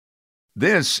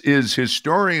This is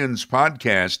Historians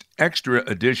Podcast, Extra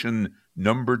Edition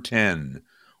number 10.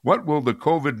 What will the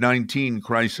COVID-19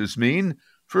 crisis mean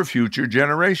for future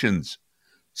generations?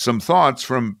 Some thoughts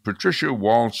from Patricia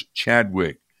Walsh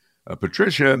Chadwick.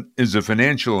 Patricia is a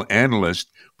financial analyst,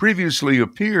 previously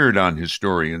appeared on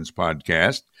Historians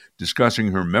Podcast,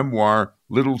 discussing her memoir,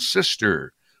 Little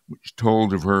Sister, which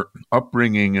told of her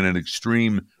upbringing in an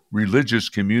extreme religious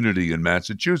community in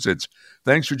Massachusetts.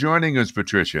 Thanks for joining us,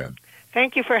 Patricia.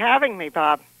 Thank you for having me,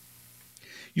 Bob.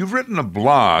 You've written a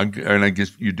blog, and I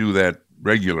guess you do that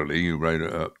regularly. You write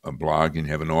a blog and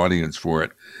have an audience for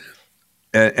it.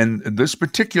 And this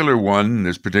particular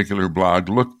blog,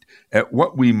 looked at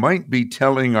what we might be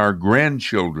telling our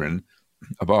grandchildren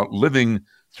about living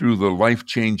through the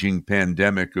life-changing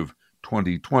pandemic of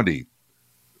 2020.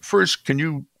 First, can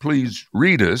you please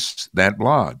read us that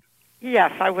blog?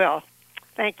 Yes, I will.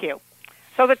 Thank you.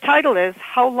 So the title is,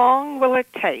 How Long Will It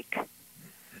Take?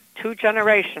 2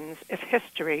 Generations If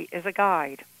History is a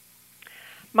Guide.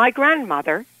 My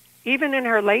grandmother, even in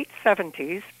her late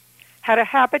 70s, had a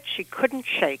habit she couldn't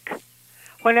shake.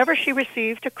 Whenever she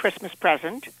received a Christmas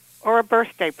present or a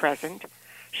birthday present,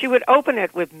 she would open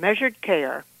it with measured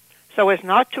care so as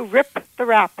not to rip the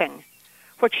wrapping,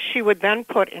 which she would then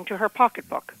put into her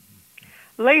pocketbook.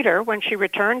 Later, when she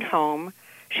returned home,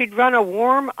 she'd run a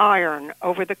warm iron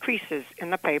over the creases in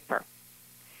the paper.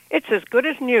 "It's as good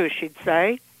as new," she'd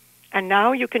say, "and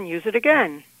now you can use it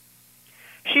again."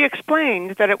 She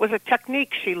explained that it was a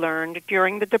technique she learned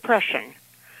during the Depression,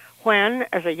 when,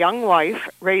 as a young wife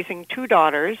raising 2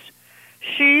 daughters,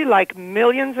 she, like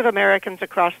millions of Americans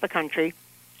across the country,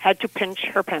 had to pinch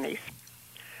her pennies.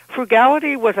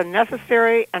 Frugality was a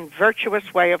necessary and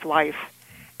virtuous way of life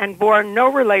and bore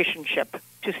no relationship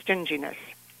to stinginess.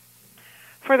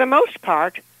 For the most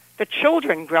part, the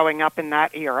children growing up in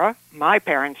that era, my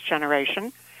parents'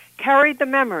 generation, carried the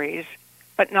memories,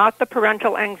 but not the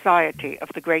parental anxiety of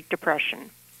the Great Depression.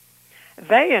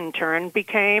 They, in turn,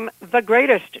 became the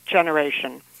greatest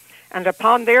generation, and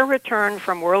upon their return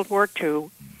from World War II,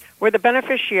 were the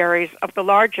beneficiaries of the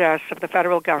largesse of the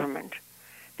federal government.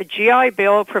 The GI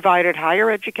Bill provided higher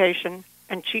education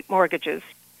and cheap mortgages,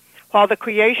 while the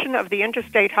creation of the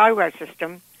interstate highway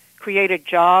system created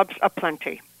jobs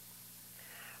aplenty.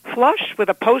 Flush with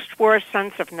a post-war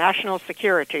sense of national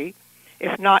security,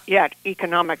 if not yet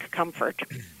economic comfort,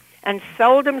 and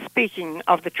seldom speaking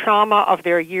of the trauma of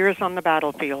their years on the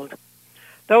battlefield,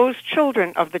 those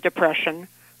children of the Depression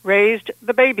raised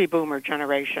the baby boomer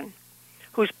generation,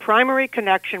 whose primary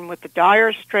connection with the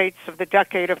dire straits of the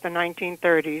decade of the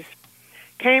 1930s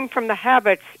came from the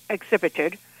habits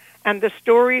exhibited and the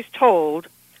stories told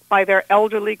by their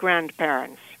elderly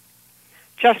grandparents.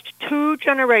 Just 2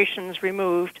 generations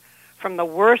removed from the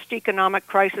worst economic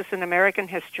crisis in American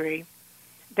history,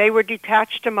 they were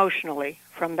detached emotionally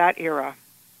from that era.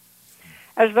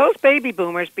 As those baby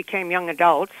boomers became young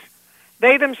adults,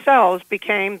 they themselves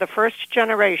became the first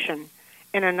generation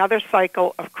in another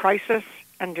cycle of crisis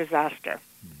and disaster.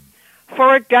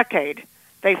 For a decade,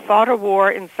 they fought a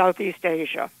war in Southeast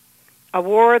Asia, a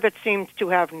war that seemed to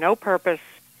have no purpose,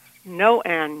 no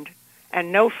end,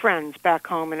 and no friends back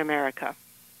home in America.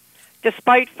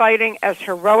 Despite fighting as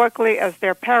heroically as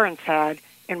their parents had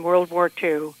in World War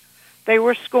II, they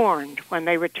were scorned when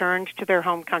they returned to their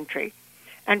home country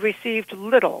and received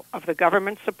little of the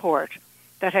government support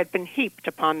that had been heaped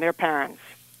upon their parents.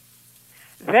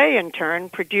 They, in turn,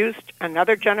 produced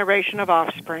another generation of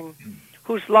offspring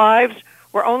whose lives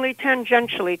were only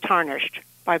tangentially tarnished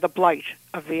by the blight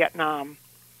of Vietnam.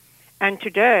 And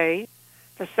today,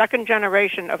 the second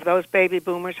generation of those baby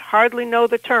boomers hardly know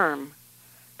the term,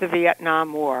 the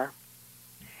Vietnam War.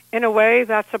 In a way,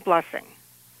 that's a blessing.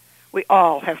 We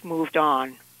all have moved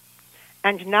on.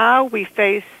 And now we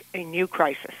face a new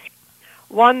crisis,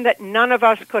 one that none of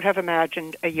us could have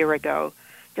imagined a year ago,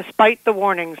 despite the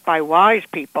warnings by wise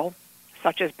people,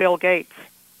 such as Bill Gates.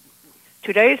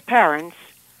 Today's parents,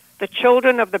 the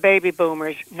children of the baby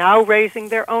boomers now raising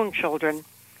their own children,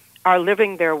 are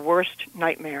living their worst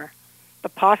nightmare, the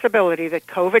possibility that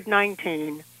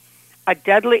COVID-19, a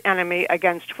deadly enemy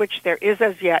against which there is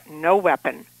as yet no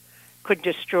weapon, could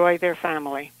destroy their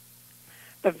family.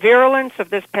 The virulence of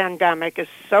this pandemic is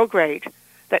so great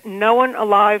that no one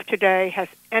alive today has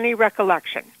any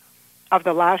recollection of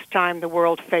the last time the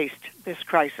world faced this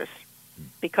crisis,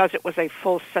 because it was a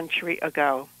full century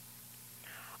ago.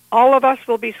 All of us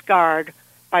will be scarred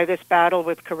by this battle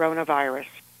with coronavirus,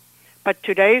 but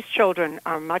today's children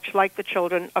are much like the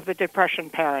children of the Depression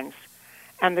parents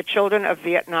and the children of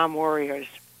Vietnam warriors.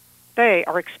 They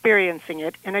are experiencing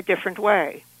it in a different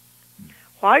way.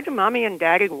 Why do Mommy and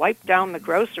Daddy wipe down the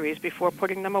groceries before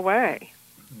putting them away?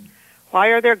 Why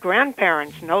are their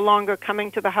grandparents no longer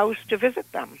coming to the house to visit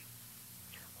them?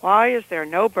 Why is there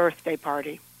no birthday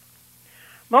party?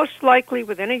 Most likely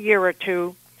within a year or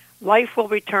two, life will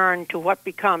return to what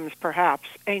becomes perhaps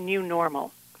a new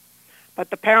normal. But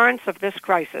the parents of this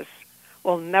crisis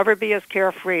will never be as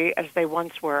carefree as they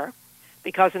once were,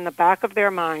 because in the back of their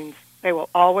minds, they will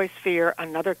always fear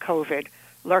another COVID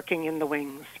lurking in the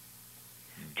wings.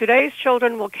 Today's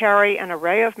children will carry an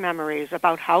array of memories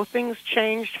about how things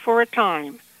changed for a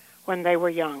time when they were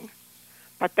young,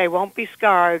 but they won't be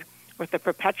scarred with the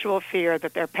perpetual fear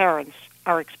that their parents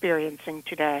are experiencing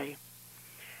today.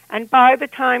 And by the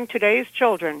time today's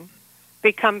children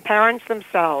become parents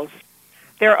themselves,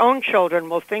 their own children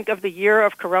will think of the year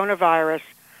of coronavirus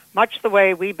much the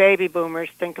way we baby boomers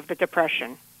think of the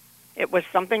Depression. It was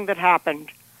something that happened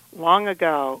long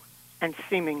ago and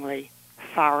seemingly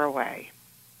far away.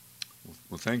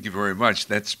 Well, thank you very much.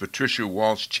 That's Patricia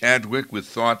Walsh Chadwick with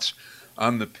thoughts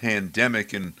on the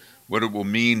pandemic and what it will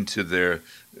mean to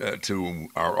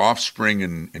our offspring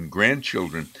and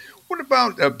grandchildren. What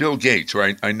about Bill Gates?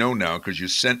 Right, I know now because you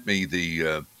sent me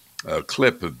the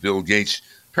clip of Bill Gates.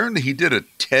 Apparently, he did a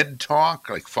TED Talk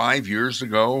like 5 years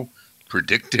ago,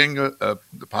 predicting the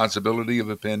possibility of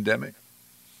a pandemic.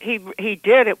 He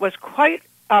did. It was quite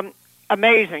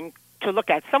amazing to look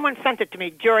at. Someone sent it to me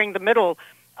during the middle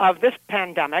of this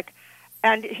pandemic,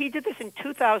 and he did this in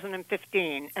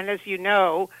 2015. And as you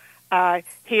know,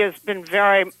 he has been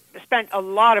spent a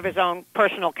lot of his own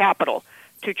personal capital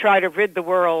to try to rid the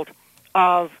world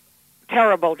of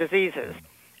terrible diseases,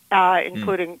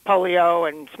 including polio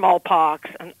and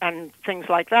smallpox and things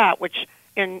like that, which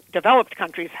in developed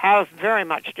countries have very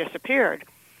much disappeared.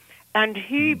 And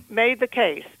he made the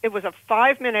case. It was a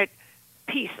 5-minute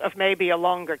piece of maybe a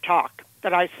longer talk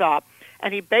that I saw.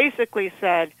 And he basically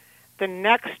said the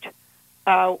next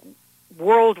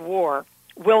world war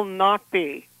will not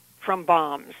be from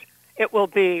bombs. It will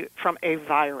be from a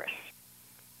virus.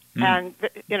 And,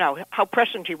 you know, how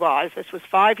prescient he was. This was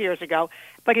 5 years ago.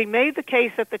 But he made the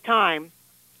case at the time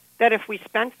that if we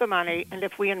spent the money and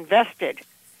if we invested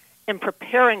in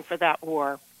preparing for that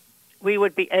war, we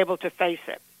would be able to face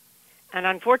it. And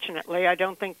unfortunately, I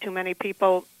don't think too many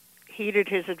people heeded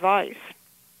his advice.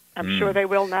 I'm sure they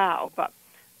will now, but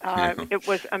it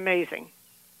was amazing.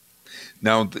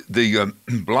 Now, the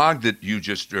blog that you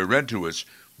just read to us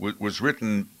was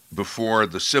written before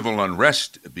the civil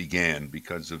unrest began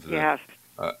because of the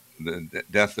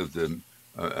death of the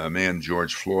man,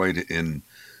 George Floyd, in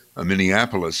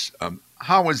Minneapolis.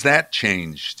 How has that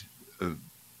changed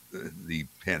the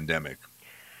pandemic?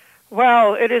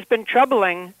 Well, it has been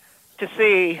troubling to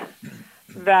see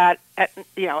that, I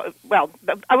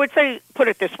would say, put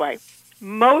it this way.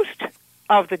 Most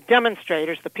of the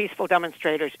demonstrators, the peaceful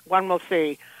demonstrators, one will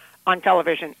see on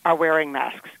television, are wearing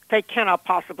masks. They cannot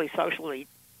possibly socially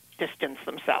distance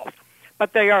themselves,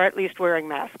 but they are at least wearing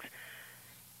masks.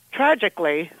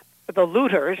 Tragically, the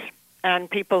looters and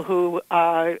people who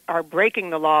are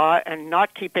breaking the law and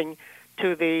not keeping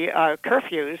to the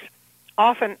curfews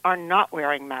often are not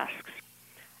wearing masks.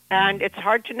 And it's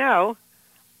hard to know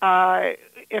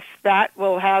if that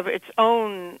will have its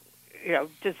own,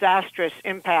 disastrous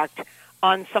impact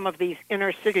on some of these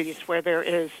inner cities where there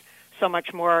is so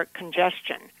much more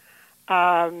congestion.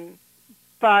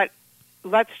 But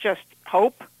let's just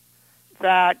hope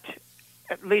that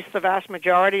at least the vast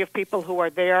majority of people who are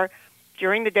there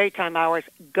during the daytime hours,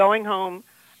 going home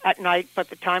at night but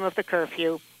the time of the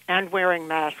curfew and wearing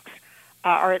masks,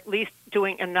 are at least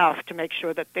doing enough to make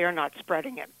sure that they're not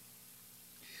spreading it.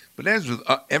 But as with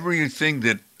everything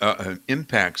that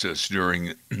impacts us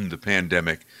during the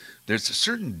pandemic, there's a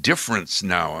certain difference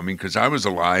now. I mean, because I was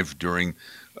alive during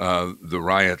the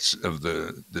riots of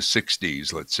the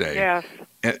 60s, let's say. Yes.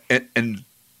 And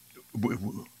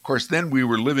of course, then we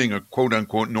were living a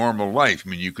quote-unquote normal life. I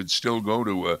mean, you could still go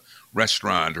to a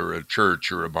restaurant or a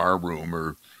church or a bar room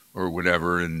or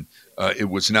whatever, and it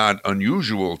was not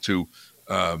unusual to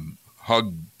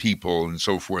hug people and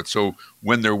so forth. So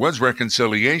when there was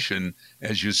reconciliation,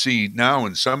 as you see now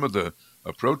in some of the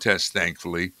protests,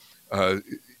 thankfully,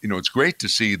 it's great to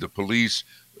see the police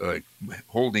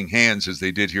holding hands as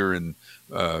they did here in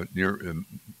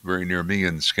very near me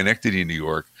in Schenectady, New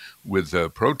York, with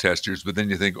protesters. But then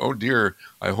you think, oh dear,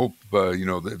 I hope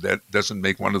that doesn't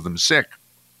make one of them sick.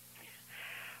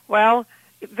 Well,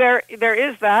 there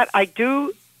is that. I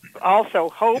do also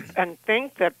hope and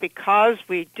think that because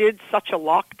we did such a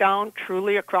lockdown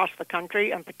truly across the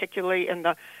country, and particularly in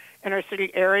the inner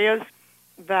city areas,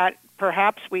 that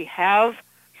perhaps we have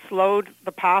slowed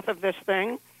the path of this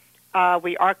thing.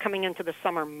 We are coming into the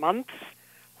summer months,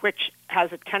 which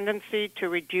has a tendency to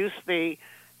reduce the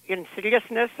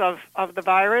insidiousness of the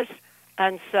virus.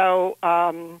 And so,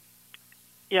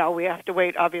 we have to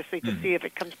wait, obviously, to see if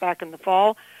it comes back in the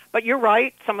fall. But you're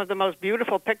right. Some of the most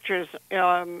beautiful pictures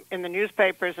in the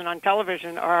newspapers and on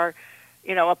television are,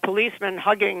 a policeman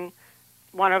hugging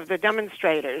one of the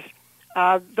demonstrators.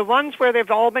 The ones where they've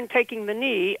all been taking the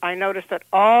knee, I noticed that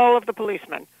all of the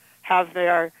policemen have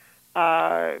their,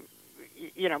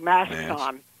 masks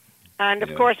on. And,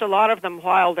 of course, a lot of them,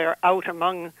 while they're out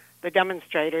among the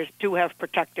demonstrators, do have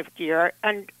protective gear.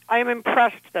 And I am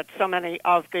impressed that so many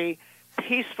of the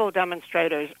peaceful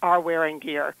demonstrators are wearing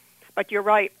gear. But you're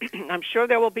right. I'm sure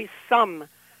there will be some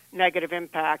negative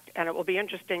impact, and it will be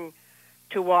interesting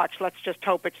to watch. Let's just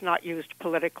hope it's not used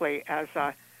politically as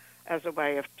a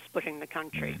way of splitting the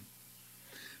country.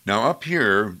 Now, up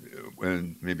here,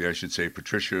 and maybe I should say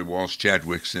Patricia, Walsh,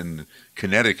 Chadwick's in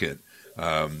Connecticut.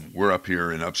 We're up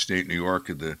here in upstate New York,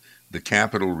 the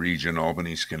capital region,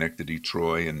 Albany, Schenectady,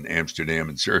 Troy, and Amsterdam,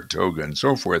 and Saratoga, and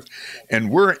so forth. And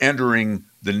we're entering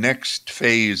the next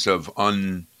phase of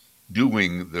undoing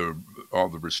all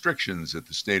the restrictions that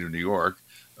the state of New York,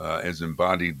 as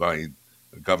embodied by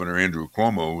Governor Andrew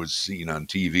Cuomo, was seen on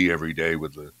TV every day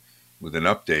with an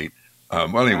update.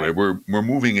 Anyway, we're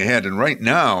moving ahead, and right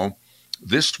now,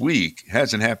 this week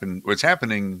hasn't happened. What's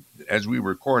happening as we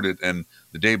record it, and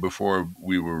the day before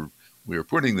we were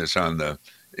putting this on the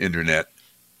internet,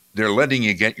 they're letting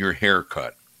you get your hair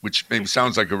cut, which maybe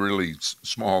sounds like a really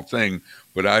small thing,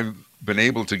 but I've been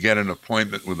able to get an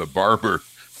appointment with a barber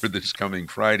for this coming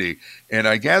Friday. And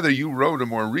I gather you wrote a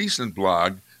more recent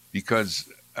blog because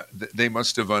they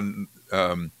must have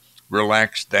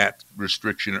relaxed that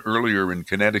restriction earlier in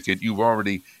Connecticut. You've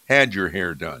already had your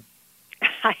hair done.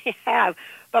 I have.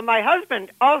 But my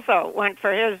husband also went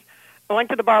to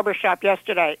the barber shop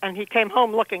yesterday, and he came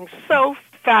home looking so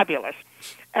fabulous.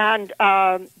 And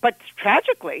but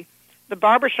tragically, the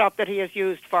barber shop that he has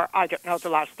used for, I don't know, the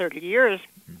last 30 years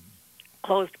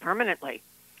closed permanently.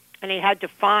 And he had to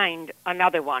find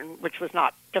another one, which was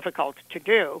not difficult to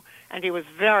do. And he was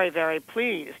very, very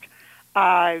pleased.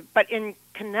 But in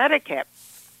Connecticut,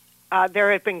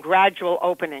 there have been gradual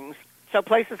openings. So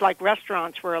places like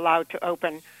restaurants were allowed to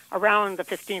open around the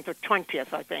 15th or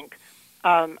 20th, I think,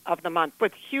 of the month,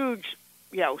 with huge,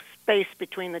 space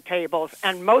between the tables,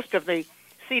 and most of the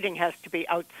seating has to be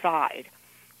outside.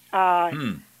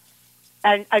 And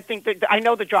I think that I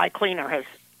know the dry cleaner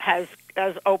has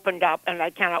opened up, and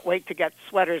I cannot wait to get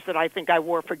sweaters that I think I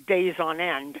wore for days on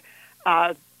end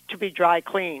to be dry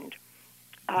cleaned.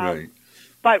 Right.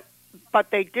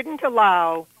 But they didn't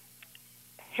allow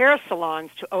hair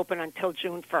salons to open until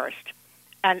June 1st.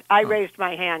 And I raised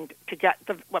my hand to get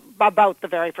about the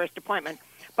very first appointment.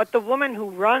 But the woman who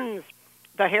runs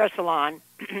the hair salon,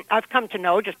 I've come to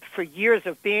know just for years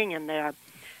of being in there.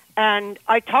 And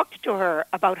I talked to her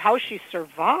about how she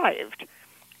survived.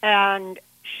 And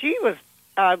she was,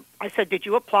 I said, did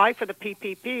you apply for the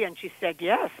PPP? And she said,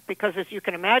 yes, because as you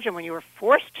can imagine, when you were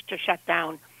forced to shut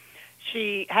down,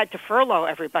 she had to furlough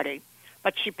everybody.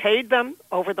 But she paid them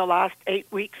over the last 8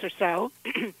 weeks or so.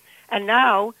 And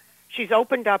now she's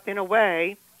opened up in a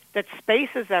way that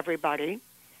spaces everybody.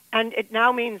 And it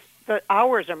now means the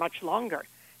hours are much longer.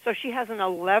 So she has an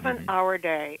 11-hour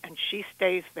day, and she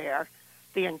stays there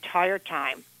the entire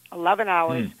time, 11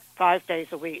 hours, 5 days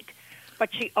a week.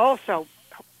 But she also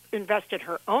invested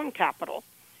her own capital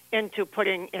into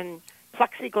putting in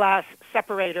plexiglass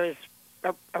separators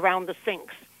around the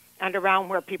sinks and around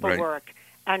where people work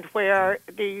and where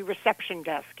the reception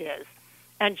desk is.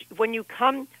 And when you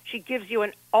come, she gives you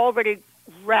an already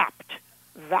wrapped,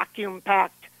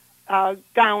 vacuum-packed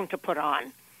gown to put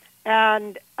on.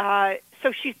 And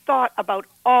so she thought about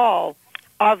all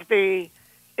of the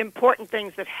important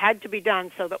things that had to be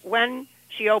done so that when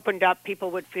she opened up, people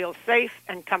would feel safe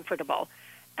and comfortable.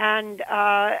 And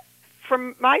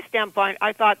from my standpoint,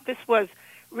 I thought this was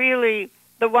really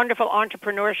the wonderful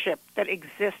entrepreneurship that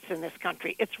exists in this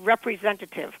country. It's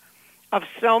representative of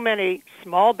so many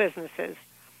small businesses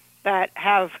that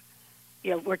have,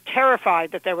 were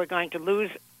terrified that they were going to lose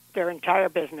their entire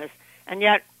business. And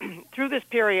yet, through this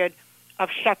period of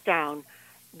shutdown,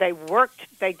 they worked,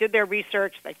 they did their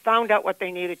research, they found out what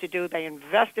they needed to do, they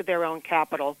invested their own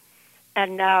capital,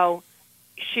 and now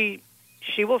she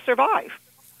will survive.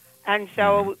 And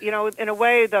so, in a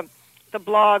way, the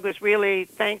blog was really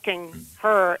thanking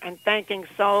her and thanking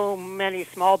so many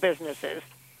small businesses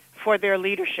for their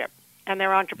leadership and their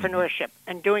entrepreneurship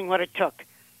and doing what it took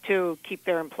to keep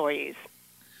their employees.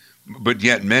 But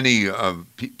yet many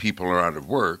people are out of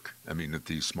work. I mean, at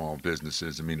these small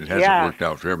businesses. I mean, it hasn't Yes. worked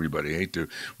out for everybody. I hate to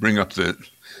bring up the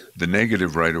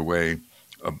negative right away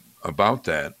about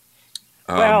that.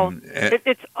 Well, And,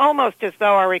 it's almost as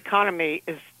though our economy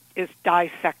is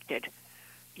dissected.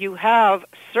 You have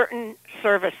certain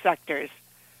service sectors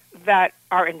that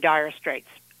are in dire straits.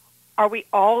 Are we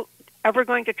all ever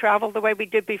going to travel the way we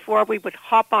did before? We would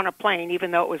hop on a plane,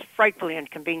 even though it was frightfully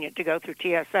inconvenient to go through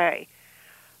TSA.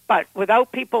 But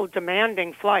without people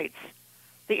demanding flights,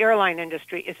 the airline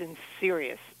industry is in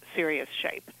serious, serious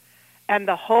shape. And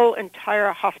the whole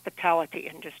entire hospitality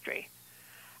industry.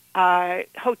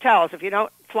 Hotels, if you're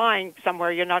not flying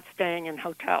somewhere, you're not staying in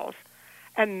hotels.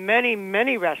 And many,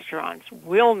 many restaurants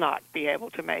will not be able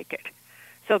to make it.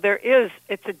 So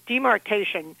it's a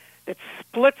demarcation that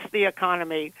splits the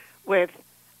economy with,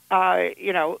 at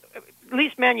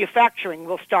least manufacturing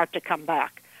will start to come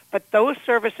back. But those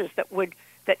services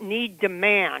that need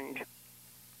demand,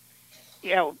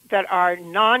 that are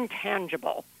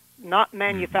non-tangible, not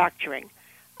manufacturing,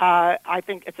 I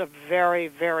think it's a very,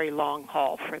 very long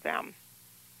haul for them.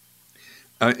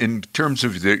 in terms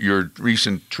of your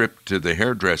recent trip to the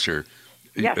hairdresser,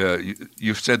 Yes.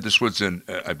 you've said this was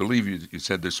I believe you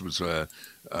said this was the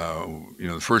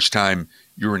first time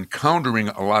you're encountering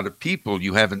a lot of people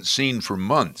you haven't seen for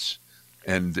months,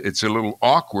 and it's a little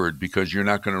awkward because you're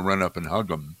not going to run up and hug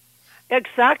them.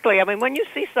 Exactly. I mean, when you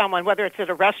see someone, whether it's at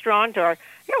a restaurant or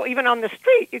even on the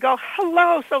street, you go,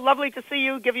 "Hello, so lovely to see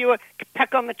you." Give you a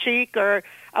peck on the cheek or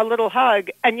a little hug,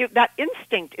 and that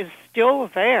instinct is still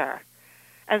there.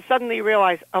 And suddenly you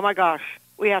realize, "Oh my gosh,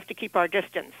 we have to keep our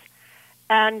distance."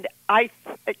 And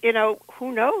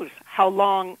who knows how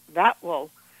long that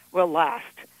will last.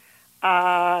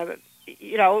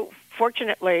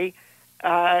 Fortunately,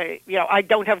 I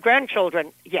don't have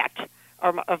grandchildren yet,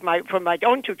 from my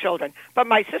own two children, but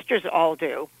my sisters all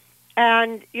do.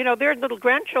 And, their little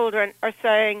grandchildren are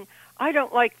saying, "I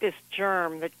don't like this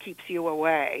germ that keeps you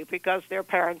away," because their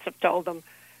parents have told them,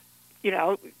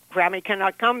 Grammy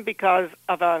cannot come because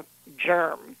of a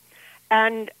germ.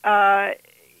 And,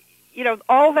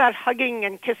 all that hugging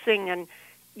and kissing and,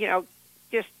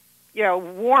 just,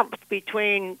 warmth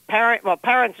between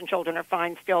parents and children are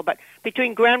fine still, but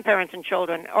between grandparents and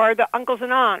children or the uncles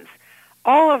and aunts,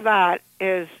 all of that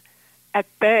is at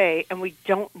bay, and we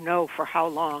don't know for how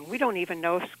long. We don't even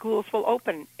know if schools will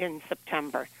open in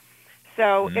September.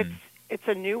 So it's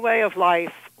a new way of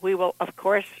life. We will, of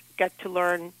course, get to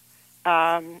learn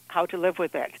how to live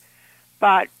with it.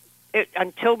 But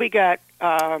until we get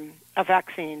a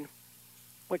vaccine,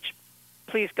 which,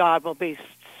 please God, will be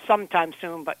sometime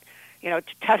soon, but, to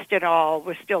test it all,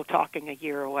 we're still talking a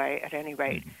year away at any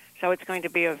rate. So it's going to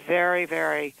be a very,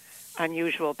 very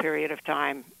unusual period of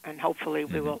time, and hopefully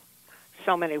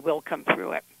so many will come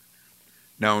through it.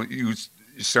 Now, you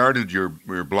started your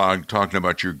blog talking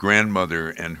about your grandmother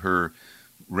and her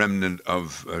remnant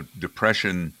of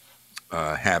depression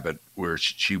habit, where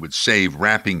she would save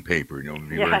wrapping paper,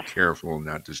 be very careful and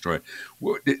not destroy it.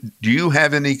 Do you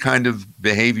have any kind of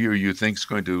behavior you think is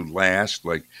going to last?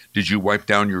 Like, did you wipe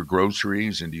down your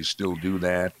groceries, and do you still do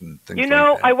that and things like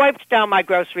that? I wiped down my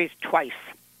groceries twice.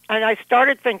 And I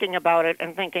started thinking about it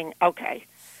and thinking, okay,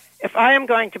 if I am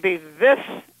going to be this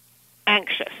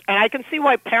anxious, and I can see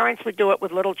why parents would do it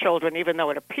with little children, even though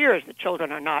it appears that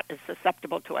children are not as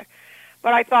susceptible to it.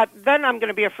 But I thought, then I'm going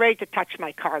to be afraid to touch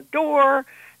my car door.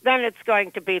 Then it's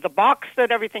going to be the box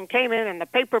that everything came in and the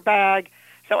paper bag.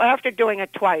 So after doing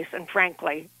it twice, and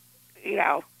frankly,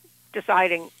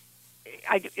 deciding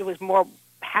it was more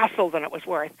hassle than it was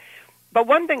worth. But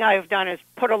one thing I have done is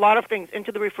put a lot of things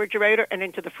into the refrigerator and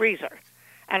into the freezer.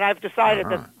 And I've decided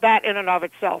that in and of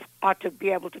itself ought to be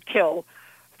able to kill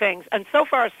things. And so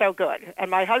far, so good. And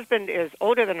my husband is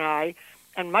older than I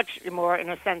and much more, in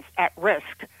a sense, at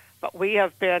risk. But we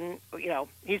have been,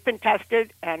 he's been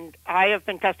tested, and I have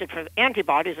been tested for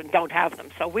antibodies and don't have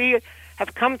them. So we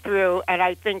have come through, and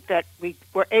I think that we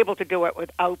were able to do it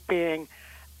without being,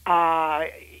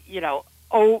 doing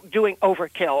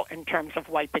overkill in terms of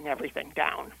wiping everything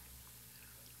down.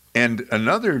 And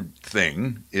another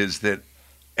thing is that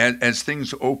as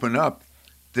things open up,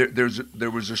 there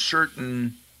was a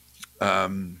certain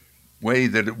way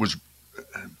that it was.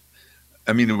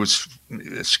 It was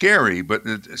scary, but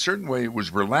a certain way it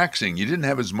was relaxing. You don't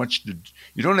have as much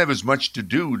to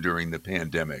do during the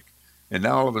pandemic, and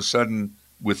now all of a sudden,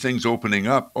 with things opening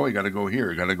up, you got to go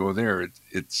here, got to go there.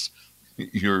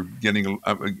 You're getting a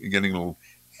little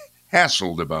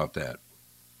hassled about that.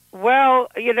 Well,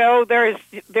 there is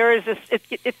this.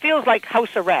 It feels like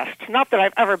house arrest. Not that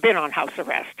I've ever been on house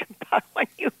arrest, but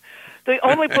the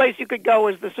only place you could go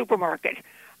is the supermarket.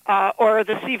 or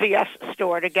the CVS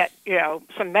store to get,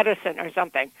 some medicine or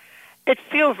something. It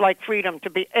feels like freedom to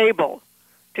be able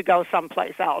to go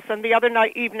someplace else. And the other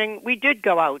evening, we did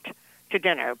go out to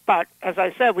dinner. But as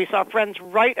I said, we saw friends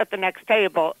right at the next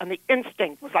table, and the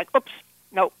instinct was like, oops,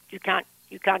 no, you can't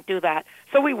do that.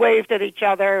 So we waved at each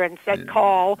other and said,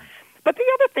 call. But the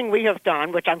other thing we have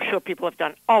done, which I'm sure people have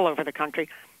done all over the country,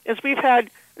 is we've had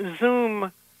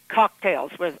Zoom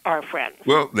cocktails with our friends.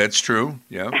 Well, that's true.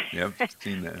 Yeah,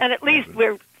 seen that. And at least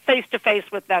we're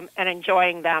face-to-face with them and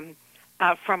enjoying them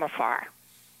from afar.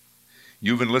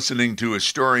 You've been listening to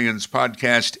Historians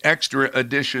Podcast, Extra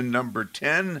Edition number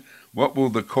 10. What will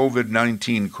the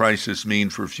COVID-19 crisis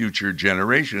mean for future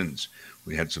generations?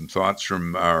 We had some thoughts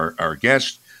from our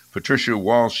guest, Patricia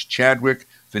Walsh Chadwick,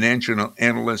 financial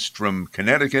analyst from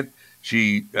Connecticut.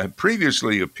 She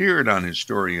previously appeared on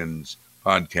Historians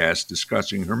Podcast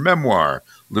discussing her memoir,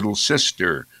 Little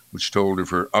Sister, which told of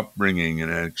her upbringing in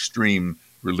an extreme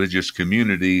religious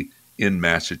community in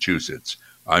Massachusetts.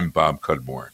 I'm Bob Cudmore.